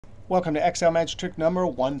Welcome to Excel Magic Trick number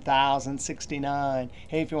 1069.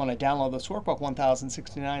 Hey, if you want to download this workbook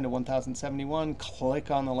 1069 to 1071, click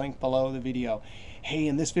on the link below the video. Hey,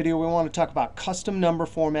 in this video we want to talk about custom number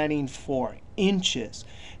formatting for inches.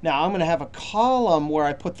 Now I'm going to have a column where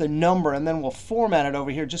I put the number and then we'll format it over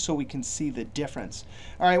here just so we can see the difference.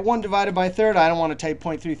 All right, 1 divided by third. I don't want to type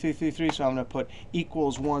 0.3333, so I'm going to put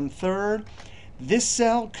equals 1/3. This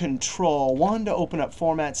cell, Control 1 to open up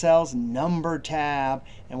Format Cells, Number tab,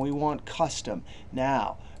 and we want Custom.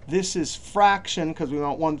 Now, this is fraction because we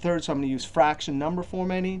want 1/3, so I'm going to use fraction number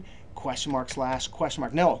formatting, question mark slash question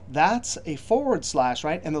mark. No, that's a forward slash,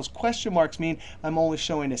 right? And those question marks mean I'm only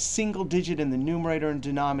showing a single digit in the numerator and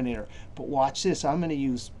denominator. But watch this. I'm going to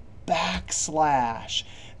use backslash.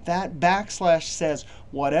 That backslash says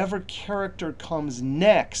whatever character comes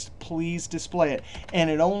next, please display it. And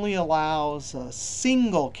it only allows a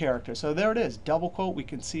single character. So there it is, double quote. We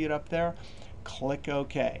can see it up there. Click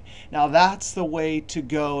OK. Now that's the way to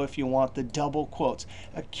go if you want the double quotes.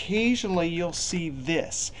 Occasionally you'll see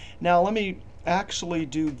this. Now let me actually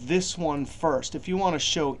do this one first. If you want to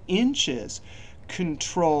show inches,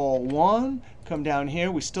 Control 1, come down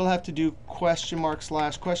here. We still have to do question mark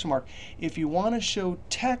slash question mark. If you want to show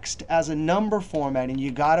text as a number formatting,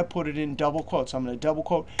 you got to put it in double quotes. So I'm going to double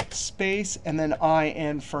quote space and then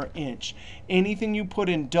IN for inch. Anything you put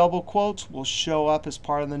in double quotes will show up as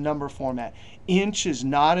part of the number format. Inch is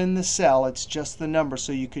not in the cell. It's just the number,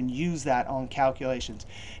 so you can use that on calculations.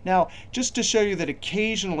 Now, just to show you that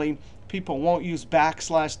occasionally people won't use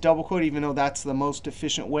backslash double quote, even though that's the most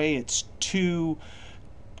efficient way. It's 2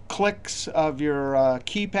 clicks of your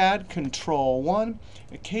keypad, Control 1.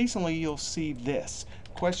 Occasionally you'll see this,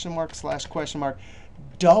 question mark slash question mark,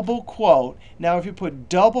 double quote. Now if you put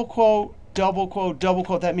double quote, double quote, double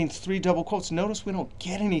quote, that means 3 double quotes. Notice we don't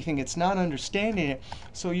get anything. It's not understanding it.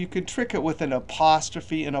 So you could trick it with an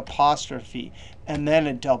apostrophe, and then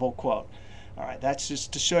a double quote. All right, that's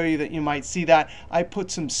just to show you that you might see that. I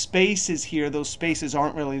put some spaces here. Those spaces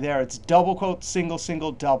aren't really there. It's double quote, single,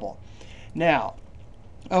 single, double. Now,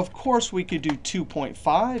 of course, we could do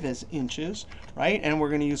 2.5 as inches, right? And we're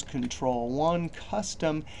going to use Control 1,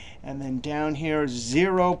 Custom. And then down here,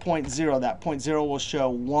 0.0. That 0.0 will show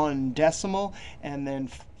 1 decimal. And then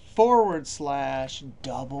forward slash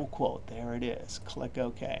double quote. There it is. Click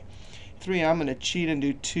OK. 3, I'm going to cheat and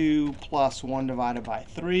do 2 plus 1 divided by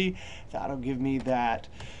 3. That'll give me that.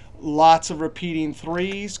 Lots of repeating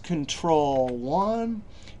 3s. Control 1.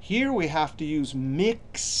 Here we have to use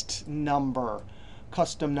mixed number,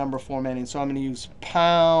 custom number formatting. So I'm going to use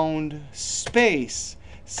pound space,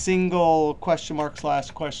 single question mark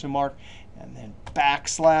slash question mark, and then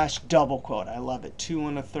backslash double quote. I love it, 2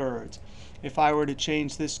 1/3. If I were to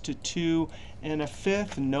change this to 2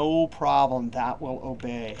 1/5, no problem. That will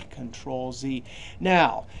obey. Control Z.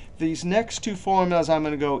 Now, these next 2 formulas, I'm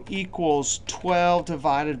going to go equals 12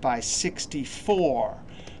 divided by 64.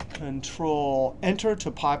 Control Enter to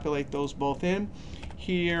populate those both in.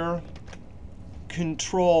 Here,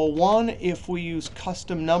 Control 1 if we use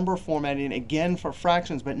custom number formatting, again for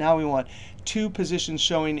fractions. But now we want 2 positions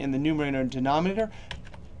showing in the numerator and denominator.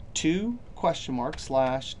 2 question mark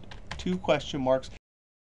slash 2 question marks.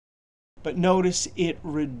 But notice it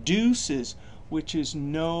reduces, which is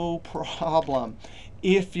no problem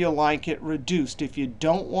if you like it reduced. If you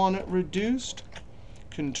don't want it reduced,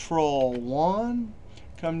 Control 1.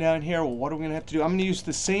 Come down here. Well, what are we going to have to do? I'm going to use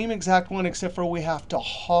the same exact one, except for we have to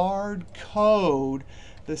hard code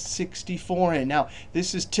the 64 in. Now,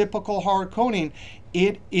 this is typical hard coding.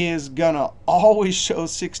 It is going to always show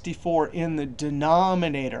 64 in the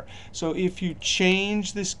denominator. So if you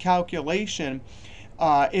change this calculation,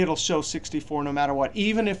 it'll show 64 no matter what,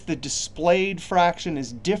 even if the displayed fraction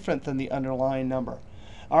is different than the underlying number.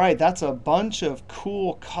 All right, that's a bunch of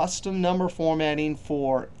cool custom number formatting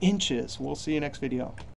for inches. We'll see you next video.